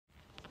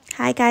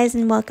Hi guys,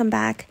 and welcome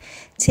back.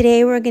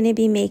 Today we're going to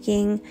be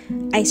making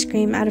ice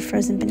cream out of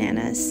frozen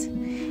bananas.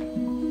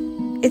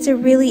 It's a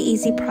really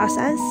easy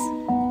process,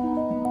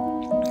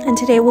 and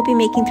today we'll be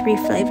making 3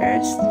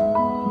 flavors.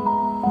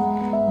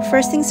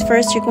 First things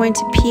first, you're going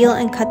to peel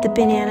and cut the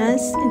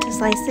bananas into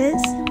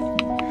slices.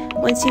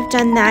 Once you've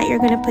done that, you're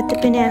going to put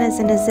the bananas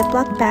in a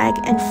Ziploc bag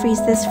and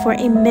freeze this for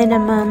a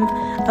minimum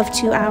of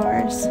 2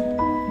 hours.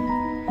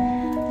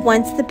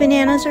 Once the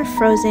bananas are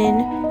frozen,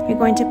 you're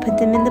going to put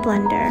them in the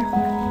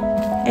blender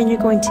and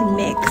you're going to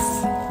mix.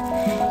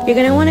 You're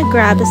going to want to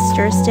grab a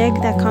stir stick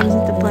that comes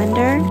with the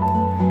blender.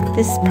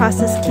 This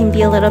process can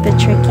be a little bit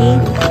tricky.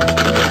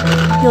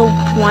 You'll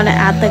want to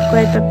add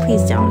liquid, but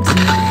please don't.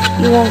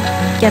 You won't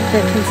get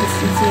the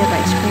consistency of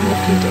ice cream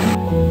if you do.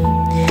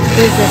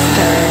 Resist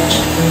the urge.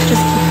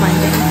 Just keep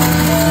blending.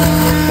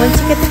 Once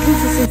you get the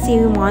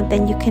consistency you want,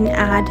 then you can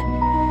add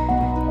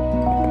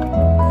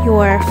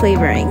your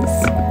flavorings.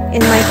 In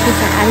my case,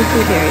 I added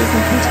blueberries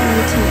and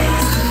continue to mix.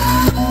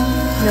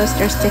 No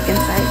stir stick in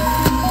sight.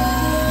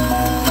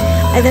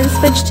 I then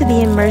switched to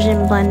the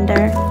immersion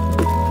blender.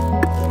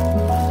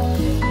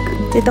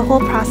 Did the whole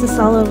process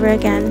all over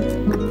again.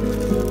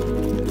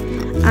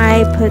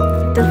 I put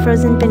the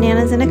frozen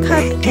bananas in a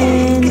cup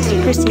and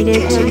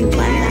proceeded to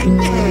blend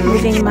them,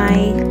 moving my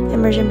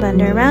immersion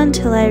blender around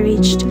till I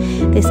reached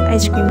this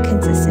ice cream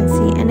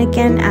consistency, and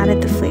again added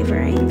the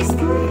flavorings.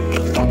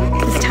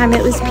 This time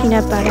it was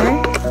peanut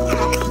butter.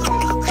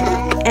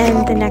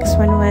 And the next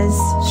one was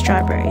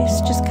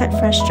strawberries. Just cut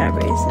fresh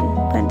strawberries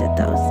and blended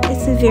those.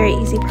 It's a very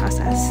easy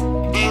process.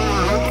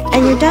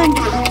 And you're done.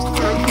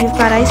 You've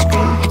got ice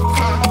cream.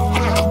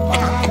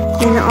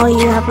 And all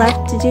you have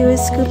left to do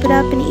is scoop it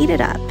up and eat it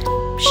up.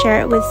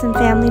 Share it with some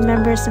family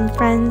members, some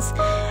friends,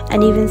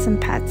 and even some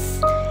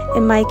pets.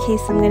 In my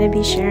case, I'm going to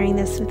be sharing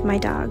this with my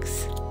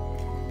dogs.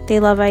 They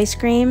love ice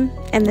cream,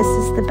 and this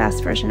is the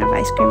best version of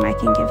ice cream I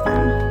can give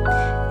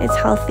them. It's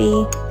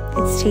healthy,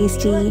 it's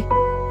tasty,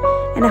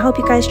 and I hope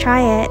you guys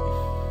try it.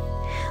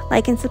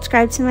 Like and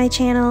subscribe to my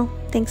channel.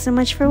 Thanks so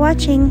much for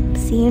watching.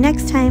 See you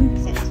next time.